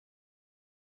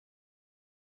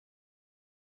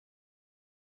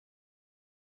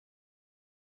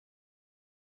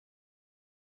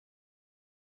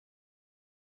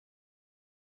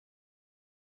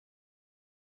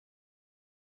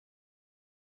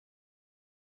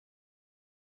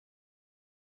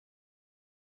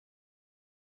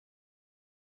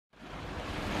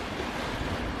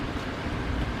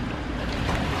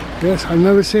Yes, I've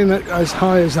never seen it as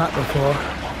high as that before.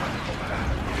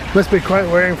 Must be quite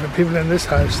worrying for people in this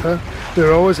house though.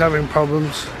 They're always having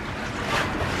problems.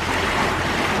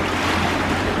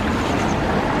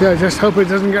 Yeah, I just hope it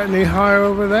doesn't get any higher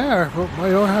over there by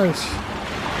your house.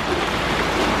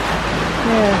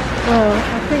 Yeah, well,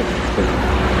 I think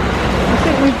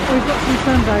we've got some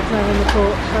sandbags now in the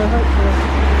port, so hopefully.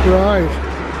 Right.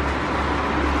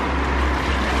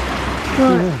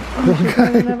 Right, Yeah. I'm just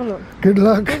going and have a look. Good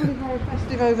luck. Probably very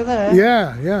festive over there.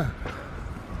 Yeah, yeah.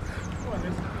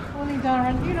 Morning,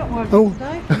 Darren. You're not working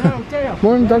today? No, day off.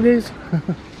 Morning, doggies.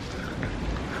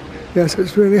 Yes,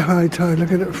 it's really high tide.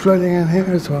 Look at it flooding in here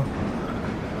as well.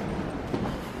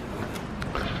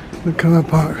 The car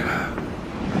park.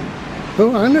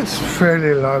 Oh, and it's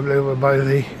fairly lively over by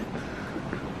the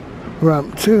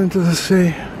ramp too into the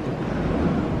sea.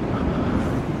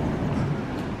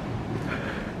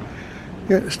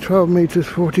 Yeah, it's 12 meters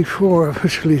 44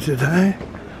 officially today.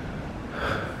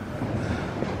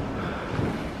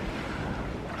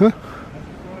 Huh?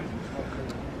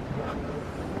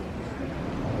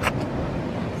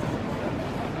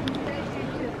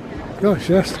 Gosh,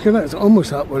 yes, look at that. It's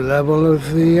almost up with level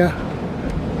of the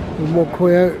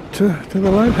walkway out to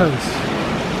the lighthouse.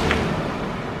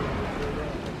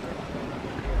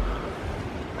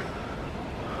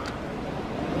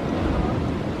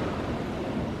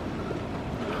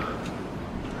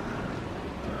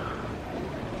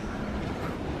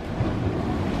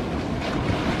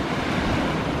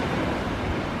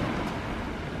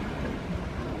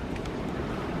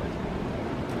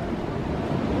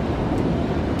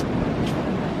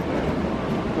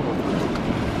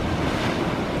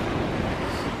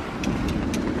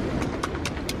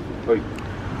 Oi.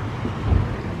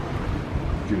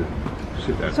 Julia,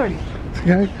 sit down. Sorry.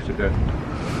 Okay. Sit down.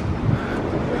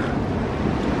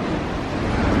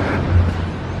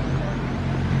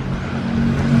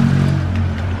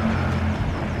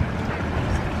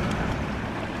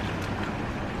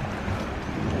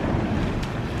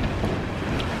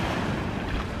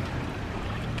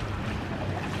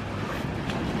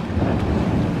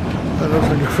 That looks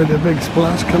like a pretty big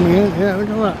splash coming in. Yeah, look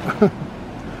at that.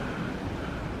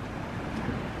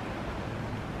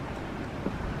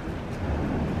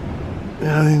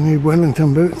 Yeah, you need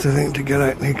Wellington boots, I think, to get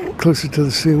out any closer to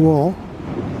the sea wall.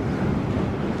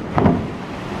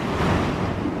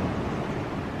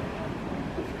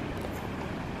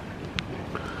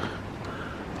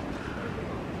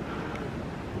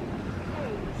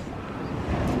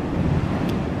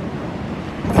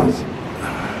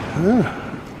 Yeah.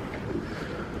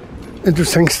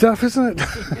 Interesting stuff, isn't it?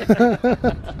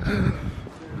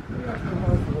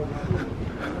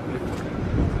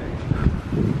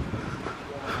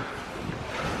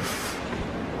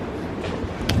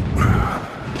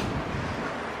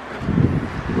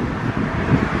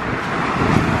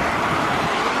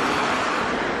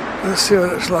 Let's see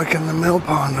what it's like in the mill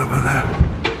pond over there.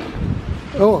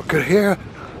 Oh,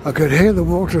 I could hear the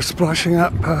water splashing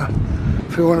up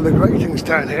through one of the gratings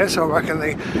down here, so I reckon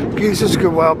the geysers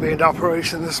could well be in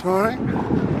operation this morning.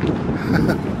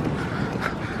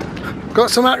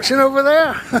 Got some action over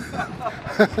there.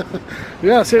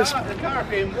 Yes, it's The car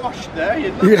being washed there.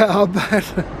 yeah, I'll bet.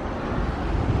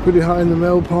 Pretty high in the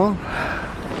mill pond.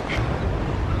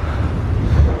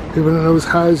 People in those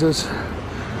houses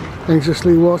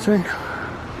anxiously watching.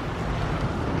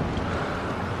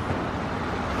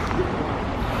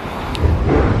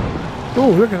 Oh,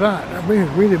 look at that. That'd be a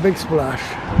really big splash.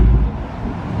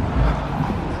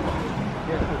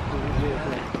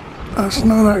 That's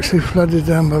not actually flooded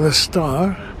down by the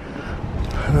Star.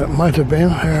 That might have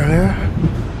been earlier.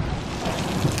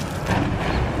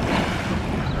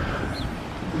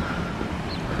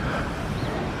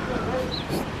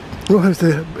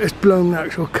 Oh, it's blown the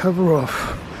actual cover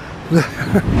off.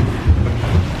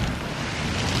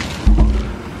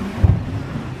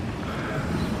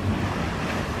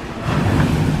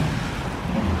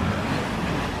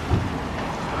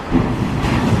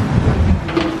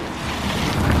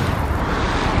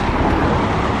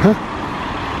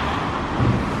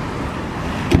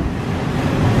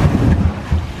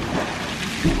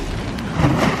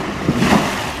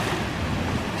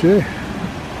 Gee,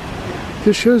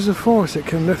 just shows the force it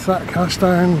can lift that cast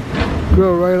iron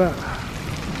grill right up.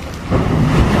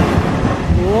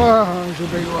 Wow, that's a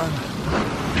big one.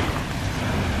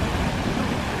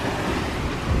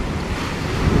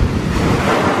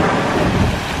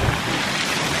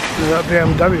 That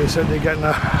BMW said they're getting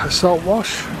a salt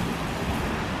wash.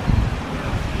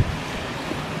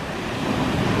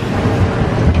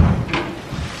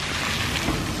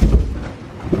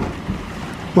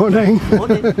 Morning.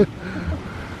 Morning.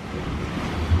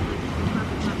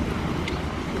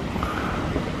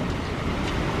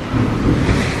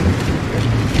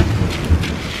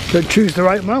 Got to choose the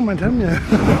right moment, haven't you?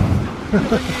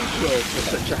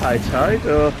 For such a high tide,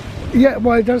 or? Yeah,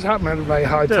 well, it does happen at a very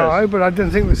high It does. tide, but I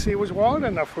didn't think the sea was wide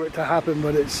enough for it to happen,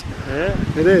 but it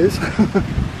is.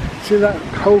 See, that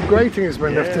whole grating has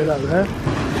been lifted up there.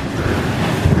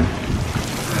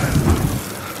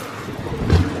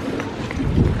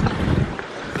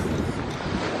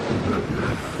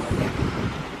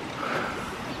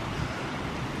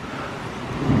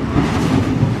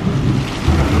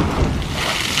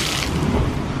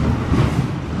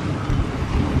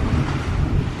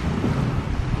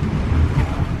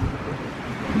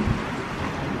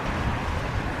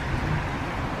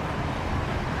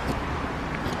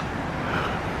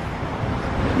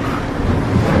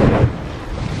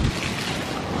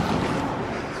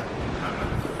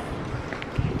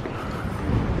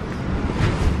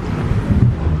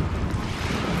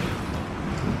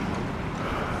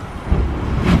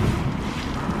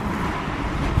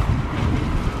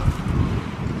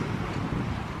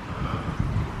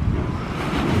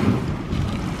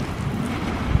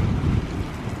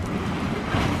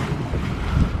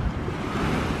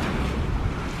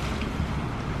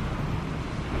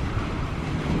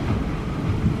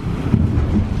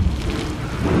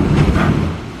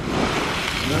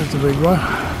 That's a big one.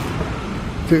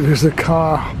 I think there's a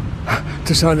car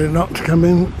decided not to come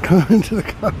into the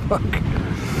car park.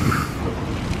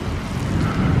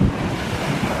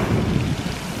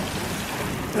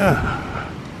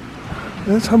 Yeah.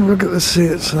 Let's have a look at the sea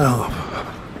itself.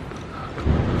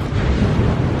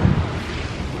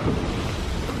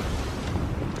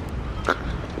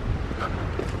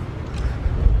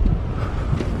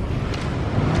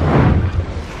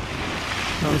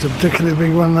 That was a particularly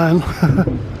big one then.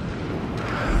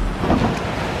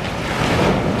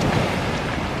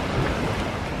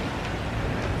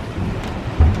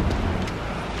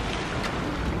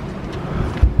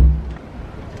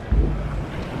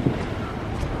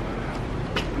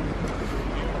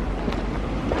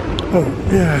 Oh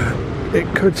yeah,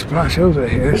 it could splash over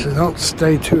here, so don't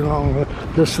stay too long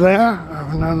just there.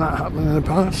 I've known that happen in the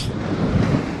past.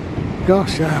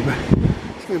 Gosh, yeah, but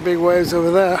see the big waves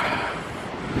over there.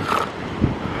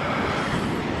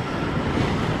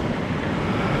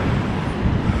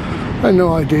 I had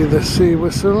no idea the sea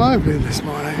was so lively this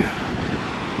morning.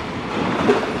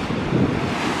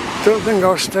 Don't think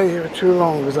I'll stay here too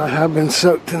long because I have been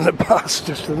soaked in the past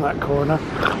just in that corner.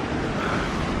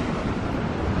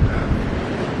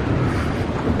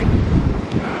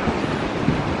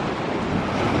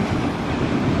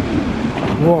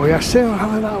 Whoa, yeah, see how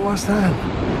high that was then?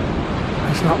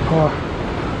 It's not far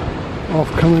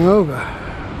off coming over.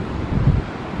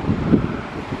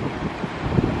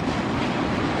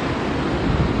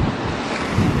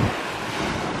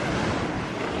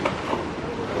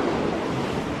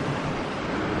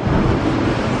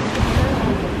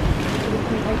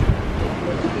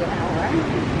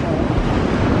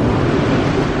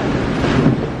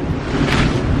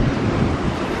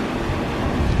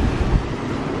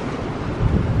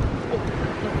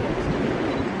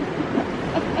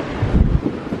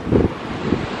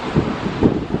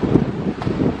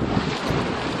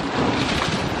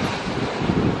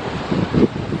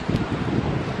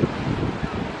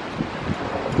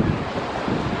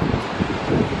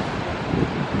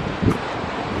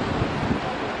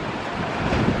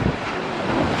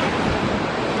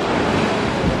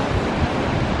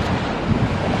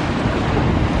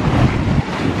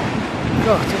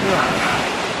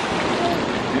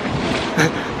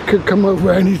 Could come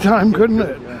over any time, couldn't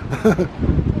it?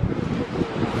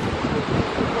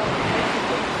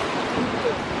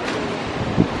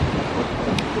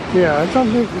 Yeah, I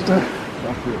don't think it's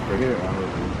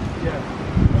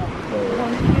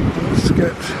Let's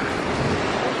get.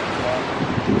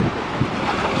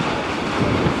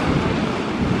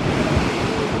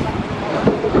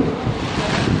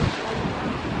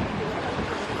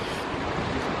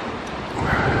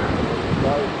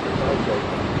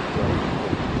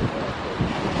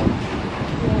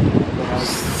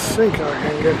 I think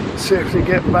I can safely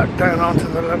get back down onto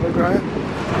the level ground.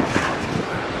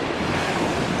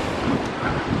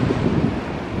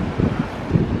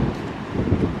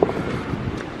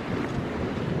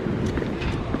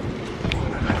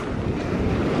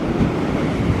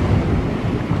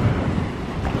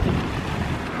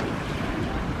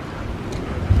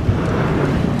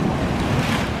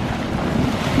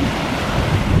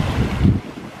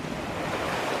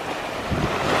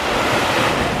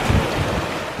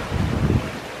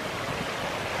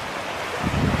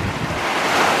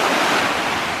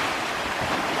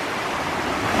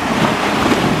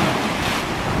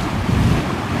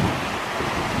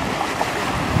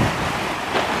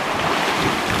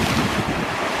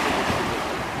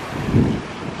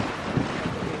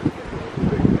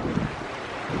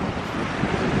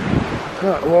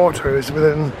 That water is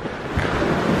within,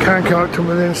 can't come up to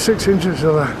within 6 inches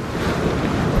of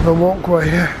the walkway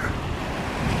here.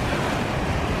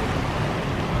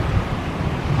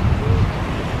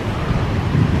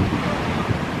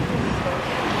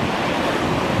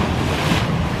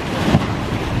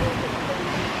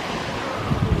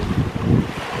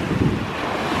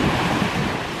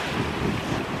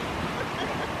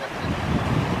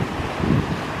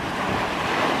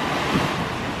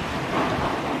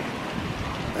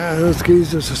 Those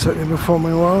geysers are certainly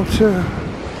performing well too.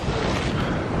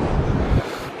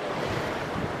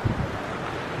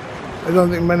 I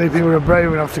don't think many people are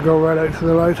brave enough to go right out to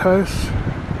the lighthouse.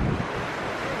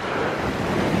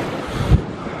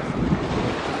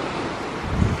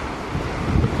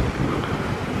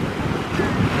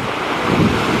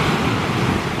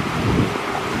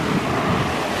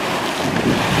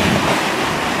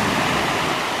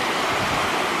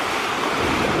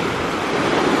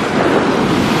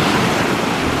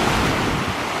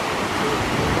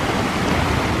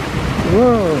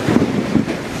 Whoa,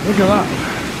 look at that.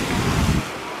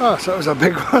 Oh, so that was a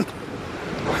big one.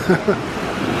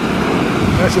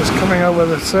 This is coming over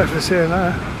the surface here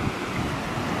now.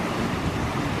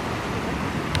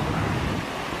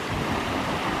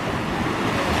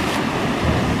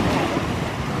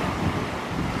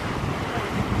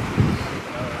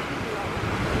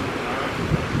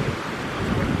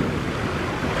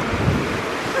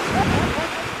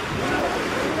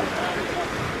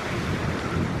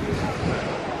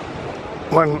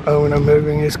 One owner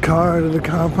moving his car out of the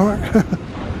car park.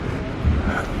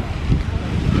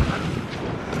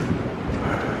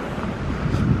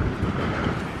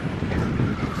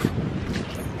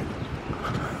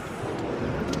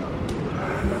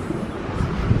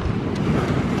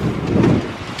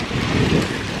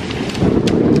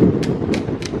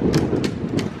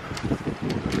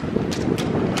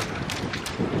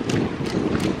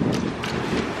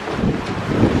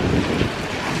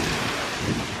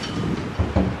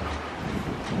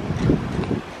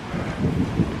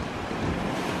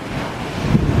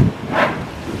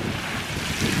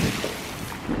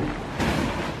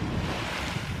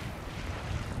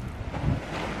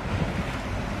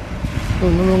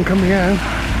 Another one coming out.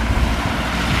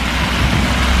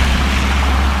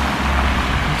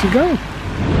 Where's he going?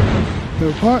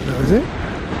 No park though, is it?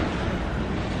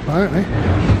 Apparently.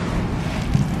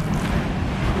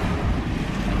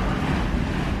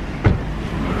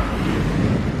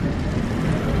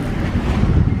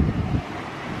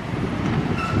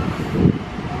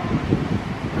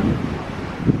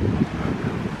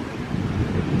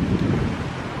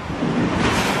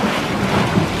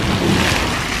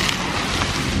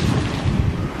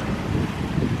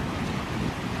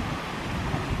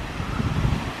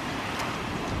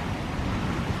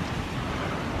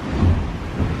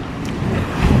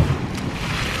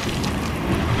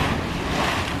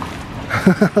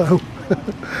 Hello.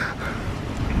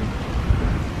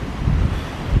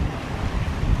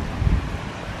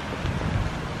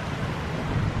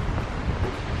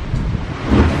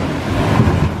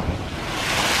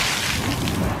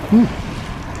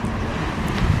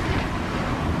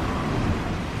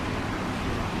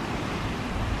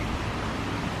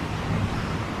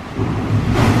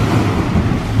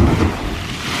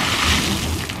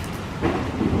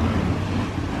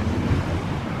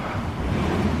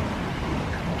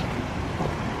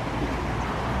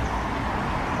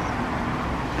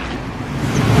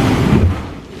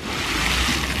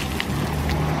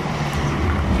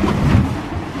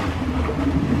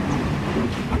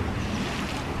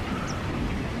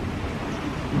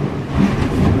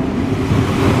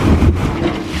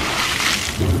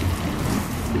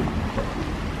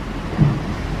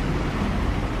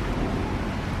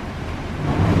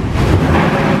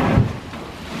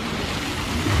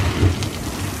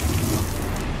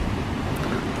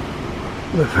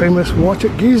 The famous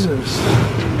Watchets Geysers.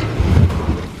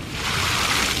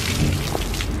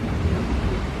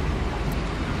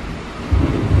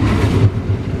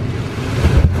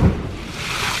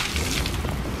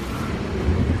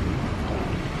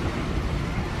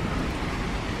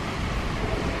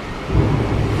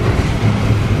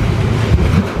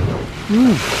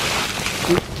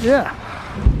 Yeah,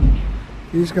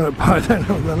 he's going to buy that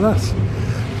nonetheless.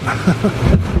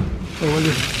 So we'll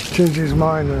just change his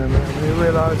mind in a minute when he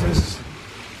realises.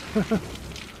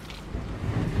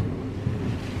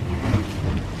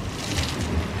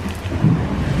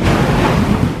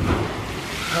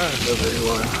 That's a big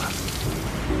one.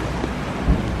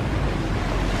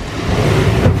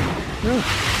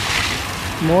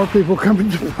 Yeah. More people coming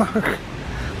to park.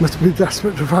 Must be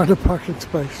desperate to find a parking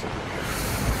space.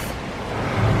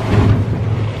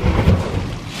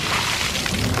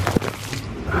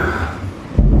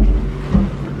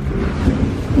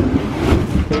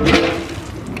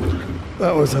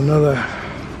 That was another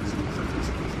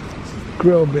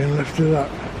grill being lifted up.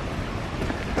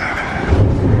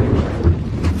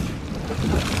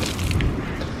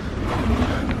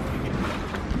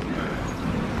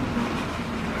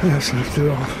 Yes, lift it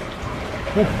off.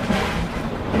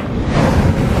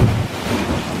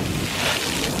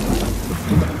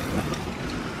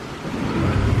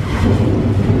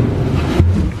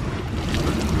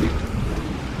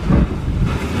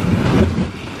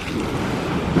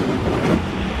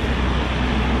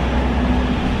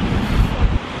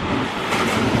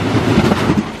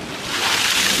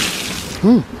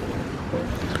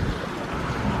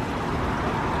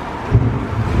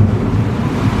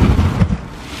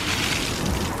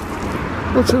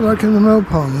 What's it like in the mill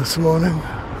pond this morning?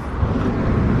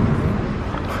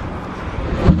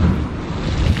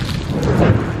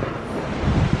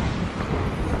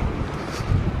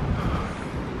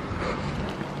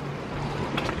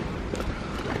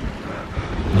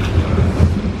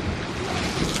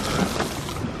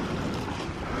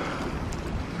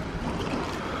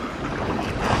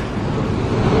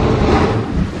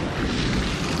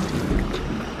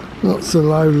 Not so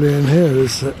lively in here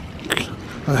as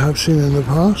I have seen in the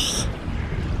past.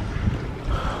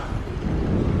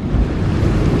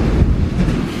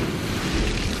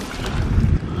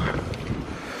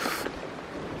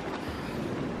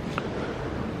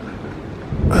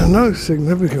 No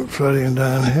significant flooding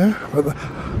down here, but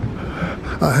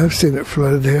I have seen it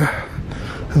flooded here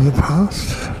in the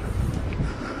past.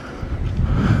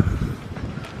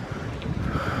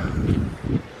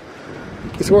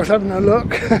 It's worth having a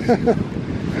look. We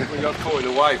got caught in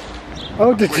a wave.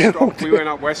 Oh, did you? We went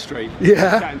up West Street.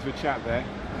 Yeah. Chatting to a chap there.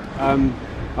 I don't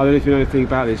know if you know anything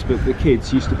about this, but the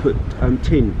kids used to put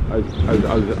tin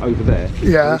over there.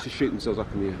 Yeah. They used to shoot themselves up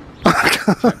in the air.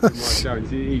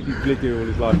 He lived here all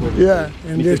his life. Yeah,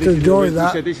 and just enjoy that.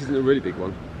 He said this isn't a really big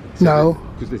one. No.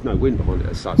 Because there's no wind behind it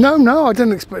as such. No, I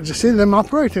didn't expect to see them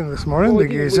operating this morning, the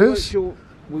Geysers.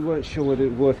 We weren't sure whether it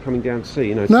was worth coming down to see,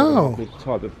 you know. No.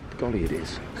 Tide, but golly, it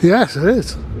is. Yes, it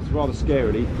is. It's rather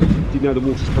scarily. Did you know the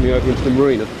water's coming over into the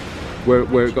Marina,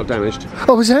 where it got damaged?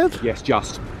 Oh, is it? Yes,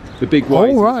 just. The big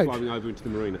wave right. climbing over into the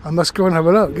Marina. I must go and have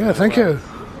a look. Yeah, thank you. It's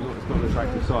not an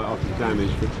attractive sight after the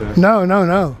damage, but No. we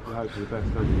hope for the best.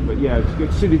 But yeah,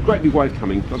 it's a great big wave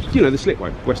coming. You know, the slip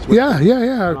wave, west to west.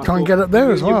 Yeah. I can't get up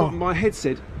there as well. My head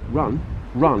said, run,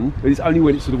 but it's only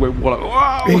when it sort of went,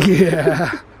 whoa!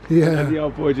 Yeah. And the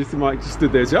old boy just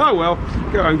stood there and said, oh well,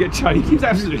 go home and get changed. He was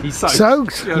absolutely soaked.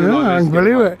 Soaked? Yeah, I can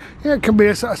believe it. Yeah, it can be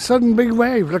a sudden big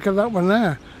wave. Look at that one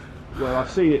there. Well,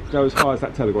 I've seen it go as high as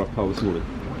that telegraph pole this morning.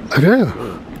 I do?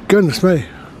 Goodness me.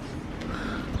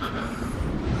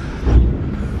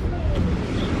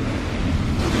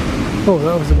 Oh,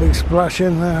 that was a big splash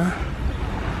in there.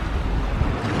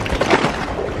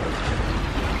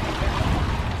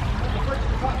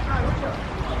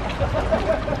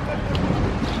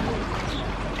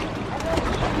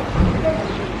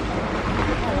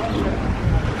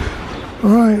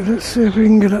 Right, let's see if we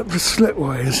can get up the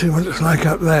slipway and see what it's like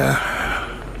up there.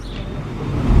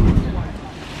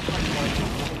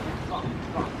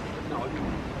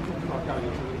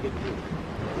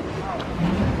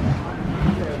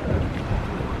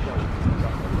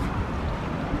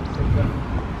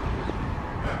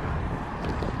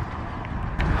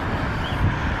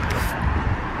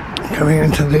 Coming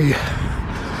into the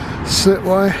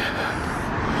slipway.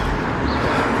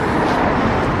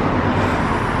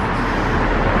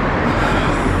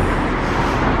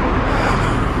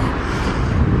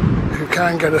 You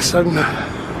can get a sudden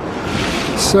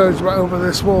surge right over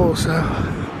this wall, so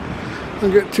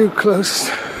don't get too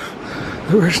close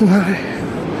originally.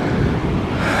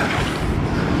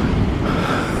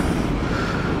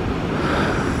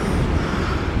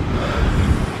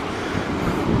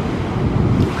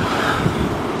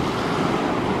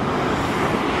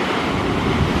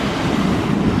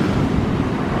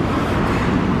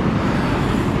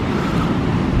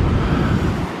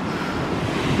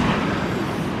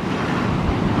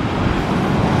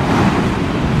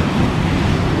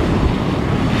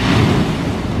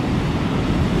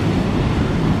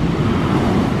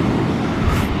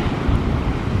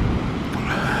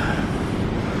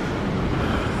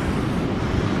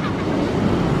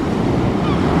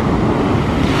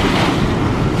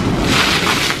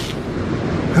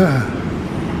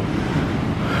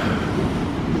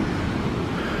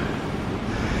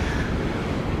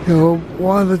 You know,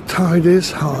 while the tide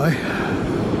is high,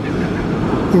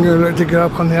 I'm going to look to get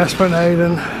up on the esplanade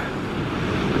and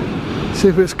see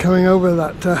if it's coming over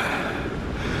that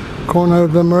corner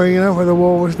of the marina where the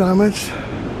wall was damaged.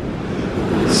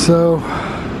 So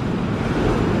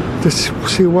Just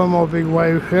see one more big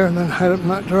wave here and then head up in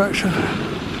that direction.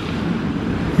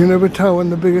 You never tell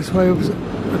when the biggest waves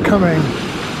are coming.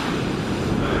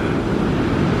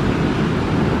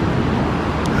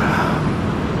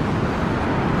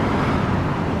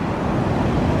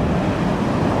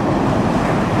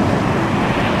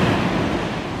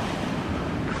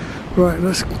 Right,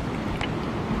 let's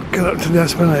get up to the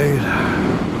Esplanade.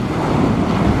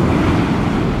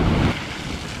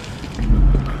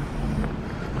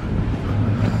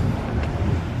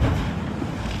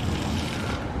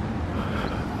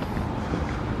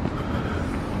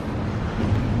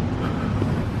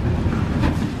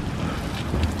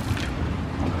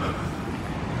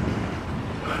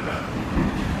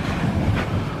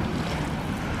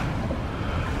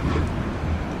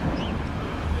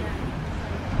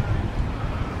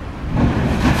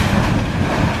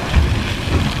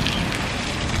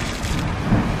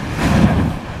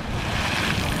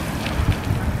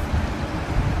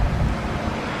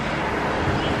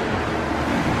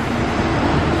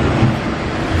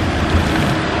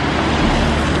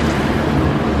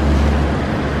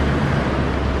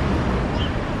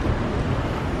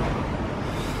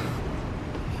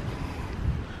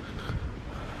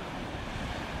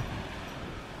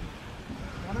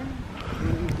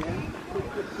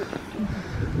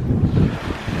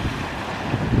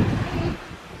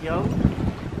 Yo.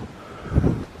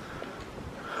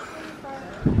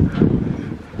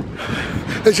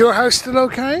 Is your house still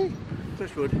okay?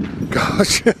 Touchwood.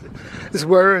 Gosh, it's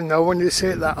worrying though when you see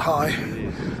it that high. It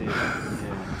is,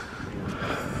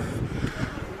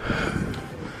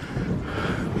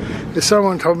 yeah.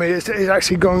 Someone told me it's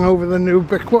actually going over the new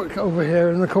brickwork over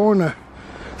here in the corner.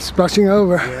 Splashing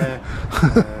over. Yeah.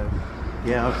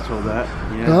 Yeah, I was told that.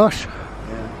 Yeah. Gosh.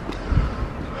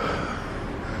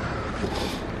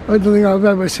 I don't think I've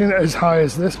ever seen it as high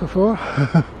as this before.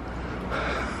 I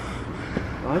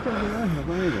don't think I have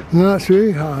either. No, it's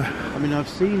really high. I mean, I've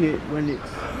seen it when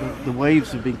the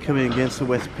waves have been coming against the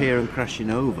West Pier and crashing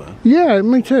over. Yeah,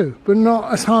 me too, but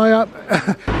not as high up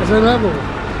as a level.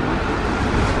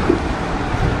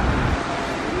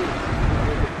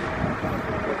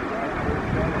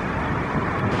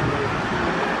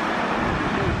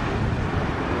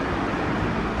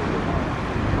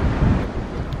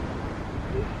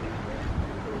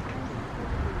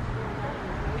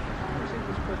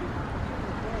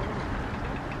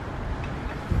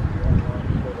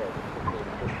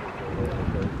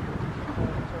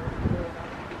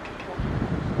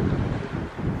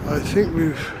 I think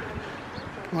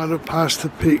might have passed the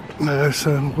peak now,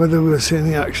 so whether we'll see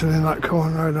any action in that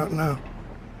corner, I don't know.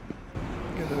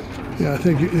 Yeah, I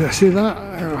think, yeah, see that?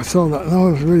 I saw that. No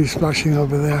one's really splashing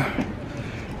over there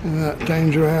in that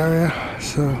danger area,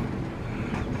 so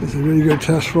it's a really good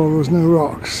test for all those new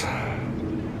rocks.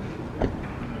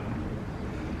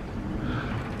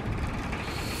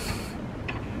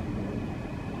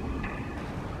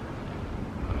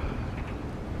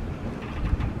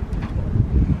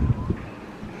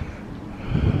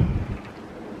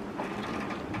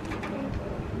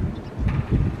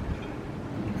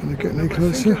 Get any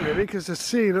closer? Really, because the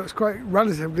sea looks quite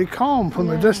relatively calm from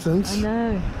the distance. I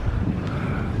know.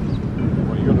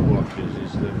 What you've got to watch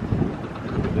is look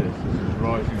at this. This is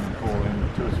rising and falling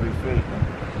 2 or 3 feet.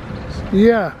 So,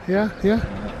 Yeah.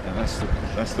 and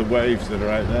that's the waves that are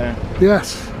out there.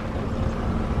 Yes.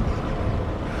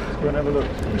 Let's go and have a look.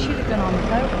 We should have gone on the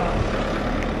boat.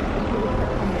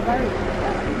 On the boat.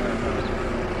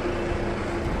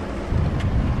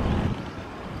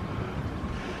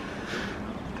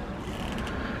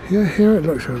 Yeah, here it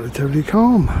looks relatively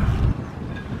calm.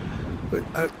 But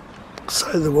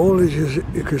outside the wall, as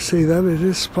you can see that it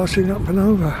is splashing up and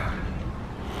over.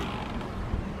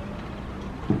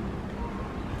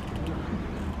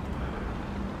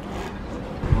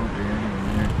 Won't be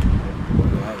anything there.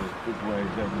 We'll have big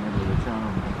waves out in the middle of the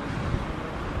town.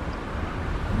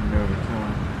 And over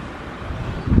time.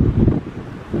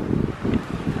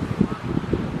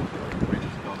 We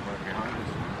just gone right behind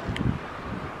us.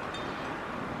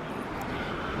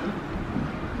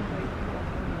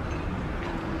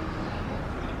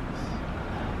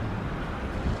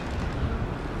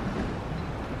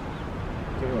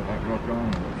 That rock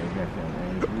on that they get out there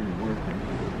is really working.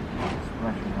 It's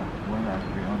splashing up well out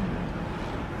behind them.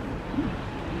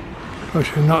 Of course,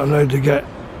 you're not allowed to get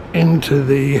into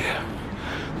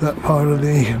that part of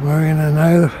the marina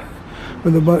now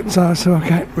where the boats are, so I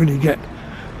can't really get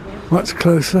much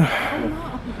closer.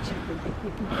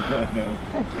 No,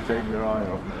 take your eye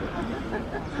off.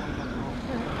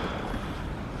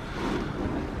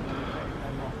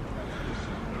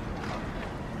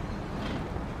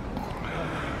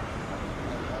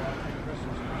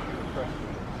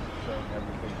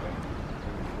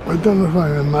 don't know if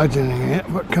I'm imagining it,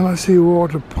 but can I see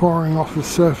water pouring off the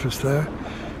surface there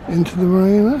into the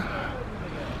marina?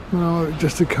 No,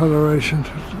 just a coloration.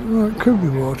 Well, it could be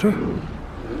water.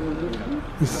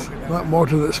 That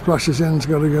water that splashes in's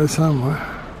got to go somewhere.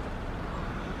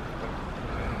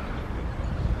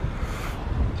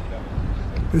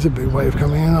 There's a big wave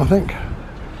coming in, I think.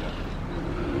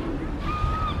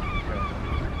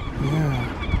 Yeah.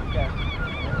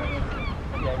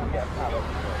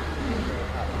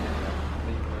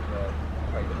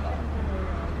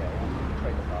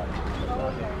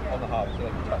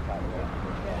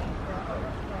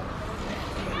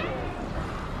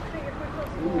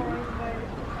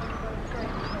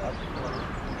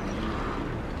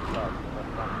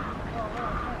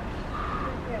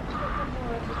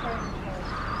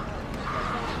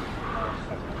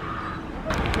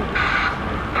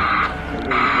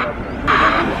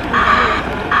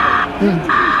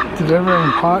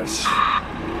 Delivering parts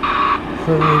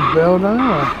for the building,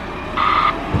 or?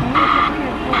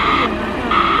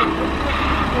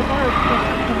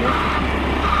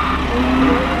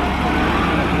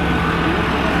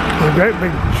 A great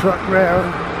big truck there.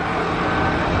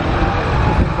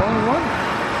 Is it going one?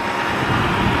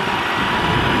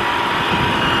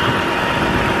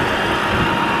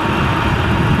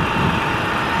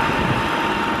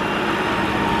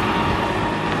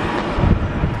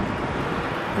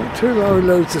 Two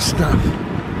loads of stuff.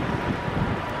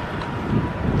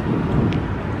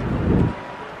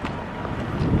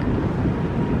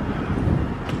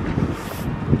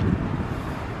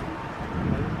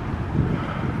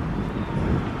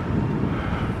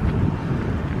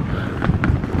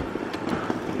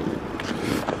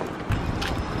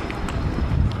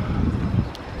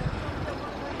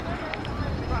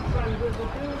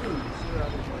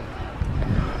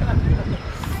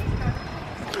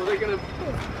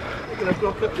 Going to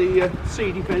block up the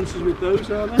sea defences with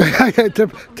those, are they?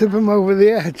 tip them over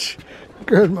the edge.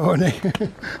 Good morning.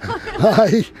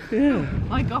 Hi. Yeah.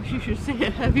 My gosh, you should see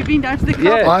it. Have you been down to the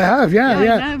club? Yeah. I have,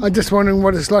 yeah. I I'm just wondering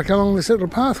what it's like along this little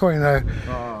pathway now.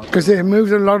 Because they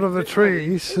moved a lot of the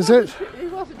trees, is it?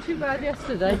 It wasn't too bad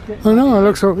yesterday. I know, it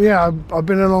looks like, yeah, I've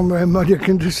been along very muddier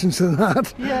conditions than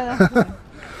that. Yeah, that's right.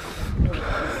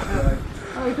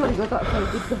 Oh, you've already got that for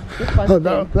a good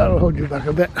That'll hold you back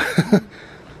a bit.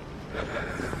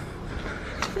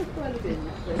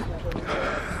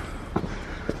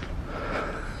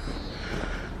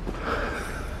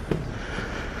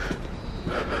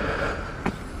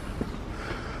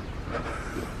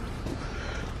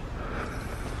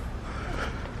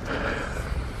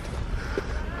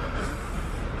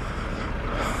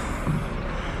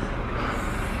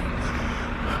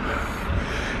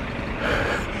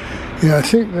 Yeah, I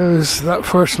think there's that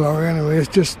first lorry anyway, it's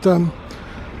just for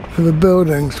the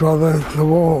buildings rather than for the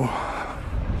wall.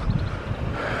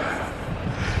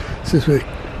 Just be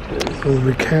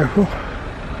careful.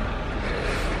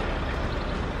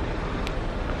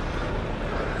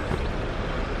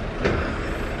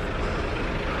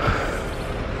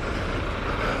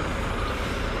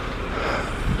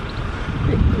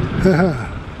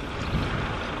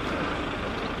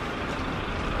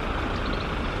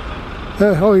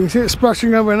 Oh, you can see it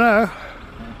splashing over now.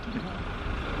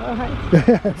 All right.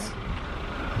 Yes.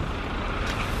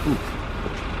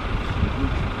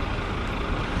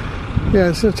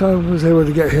 Yeah, since I was able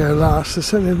to get here last, there's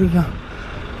certainly been a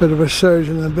bit of a surge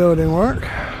in the building work.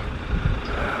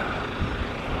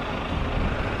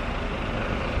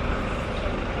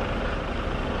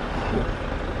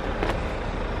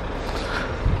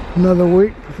 Another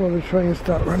week before the trains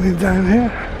start running down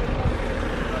here.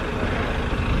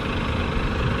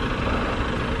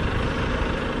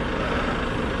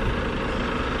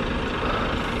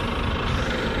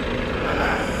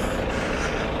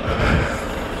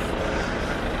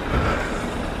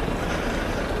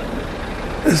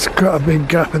 There's got a big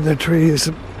gap in the trees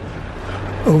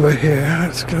over here.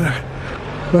 It's got a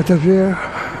better view.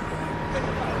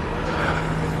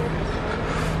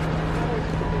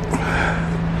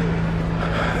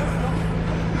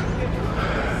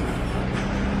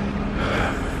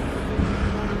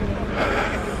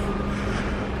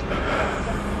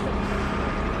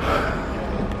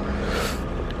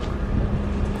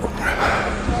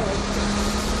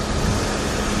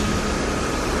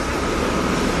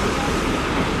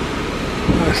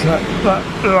 That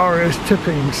lorry is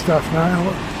tipping stuff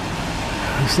now.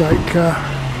 It's like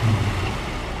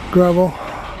gravel.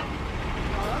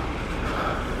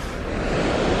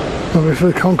 Probably for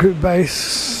the concrete base.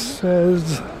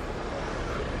 Says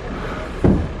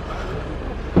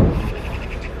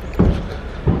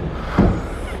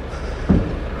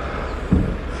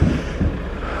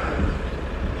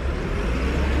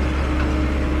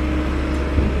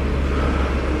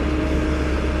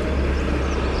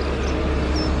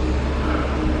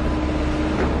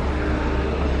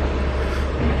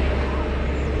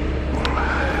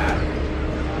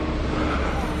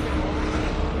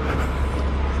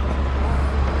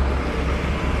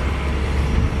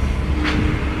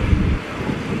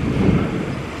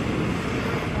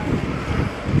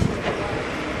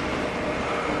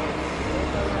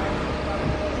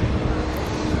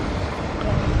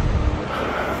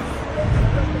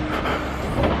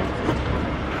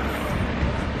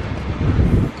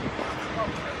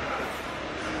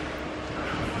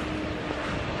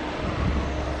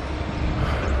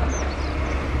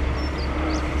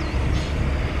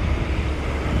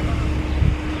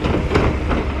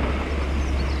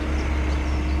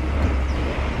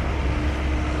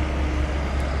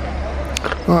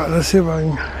let's see if I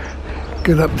can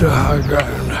get up to high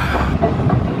ground.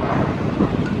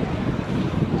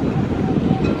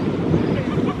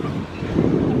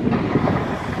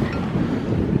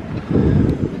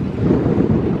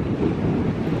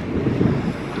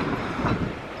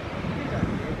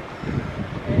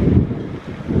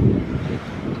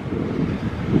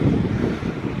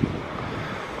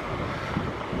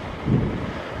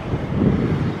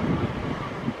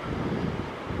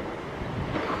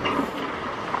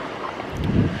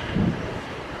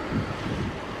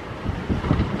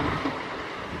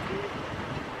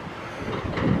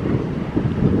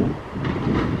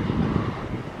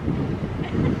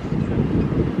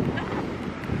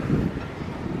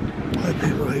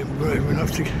 People even brave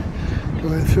enough to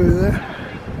go in through there.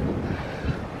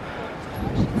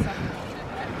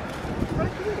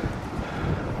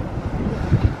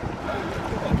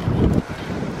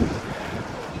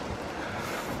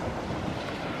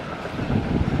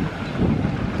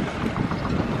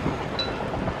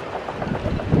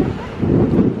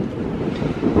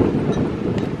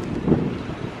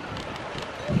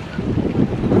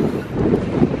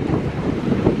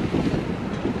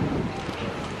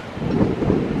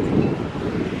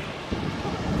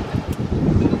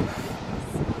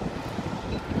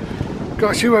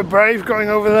 Gosh, you were brave going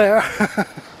over there.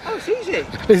 Oh, it's easy.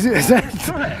 Is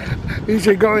it?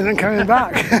 Easy going and coming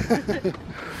back.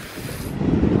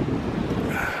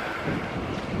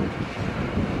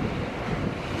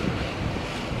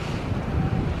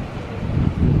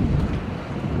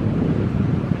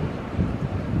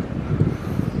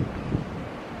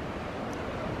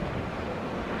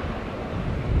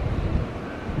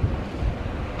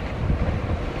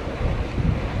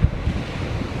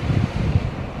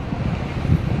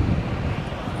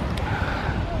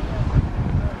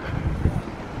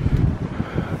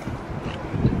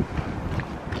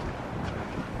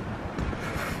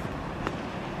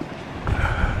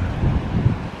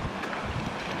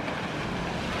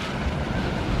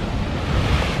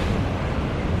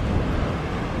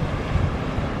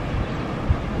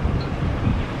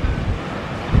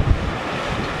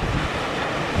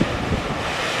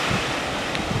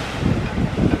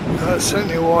 That's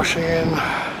certainly washing in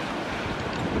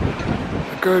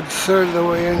a good third of the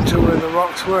way into where the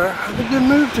rocks were. Have they been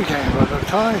moved again by the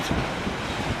tide?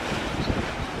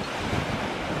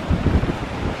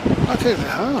 I think they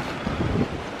have.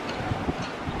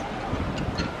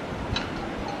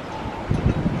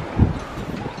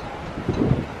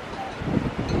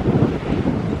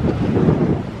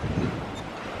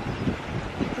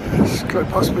 It's quite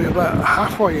possibly about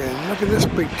halfway in. Look at this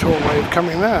big tall wave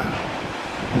coming there.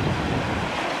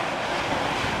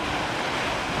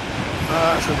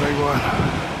 That's a big one.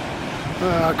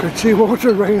 I could see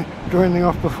water draining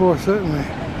off before, certainly.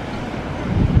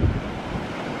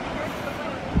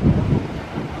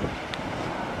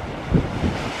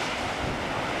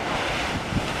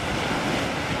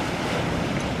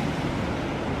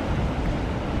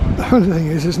 The only thing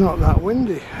is, it's not that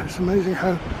windy. It's amazing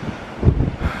how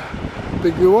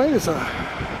big the waves are.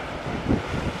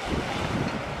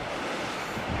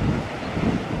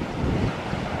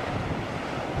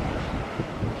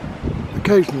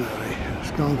 Occasionally,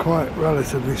 it's gone quiet,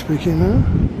 relatively speaking, now.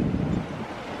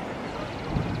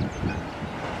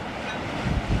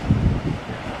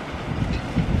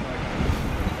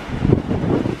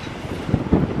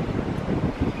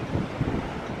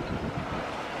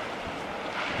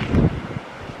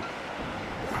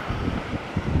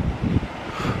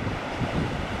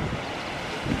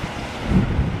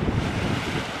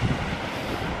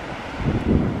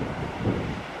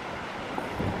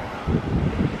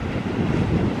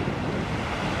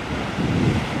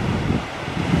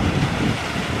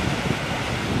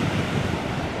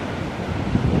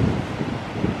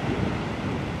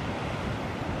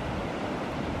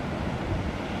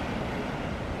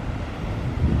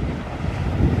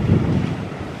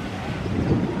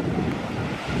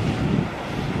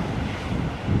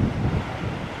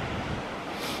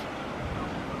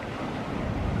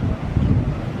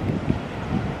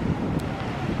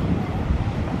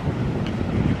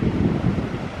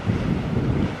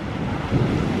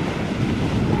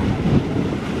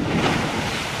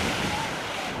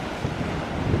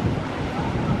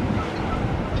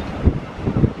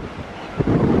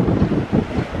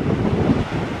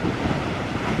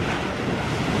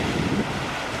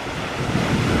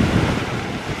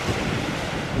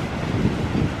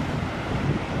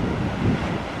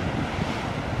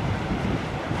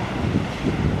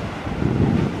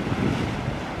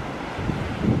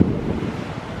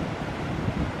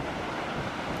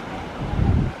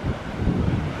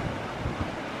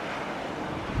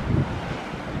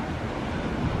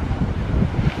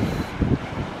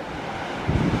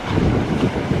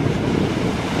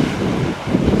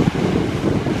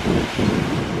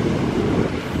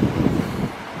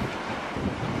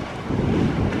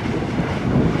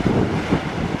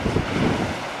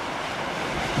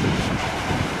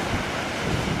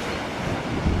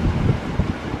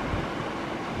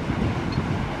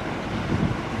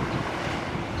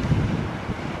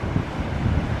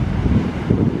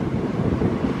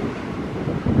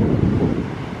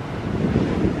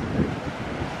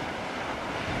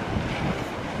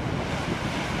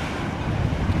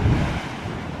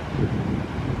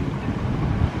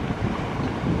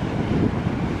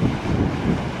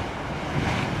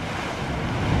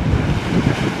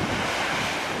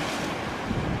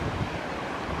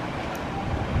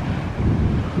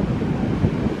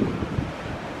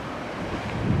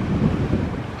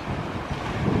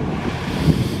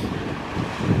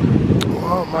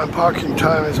 My parking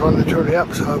time is running truly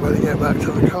up, so I better get back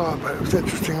to the car. But it was an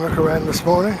interesting look around this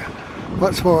morning.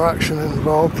 Much more action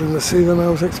involved in the sea than I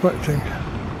was expecting.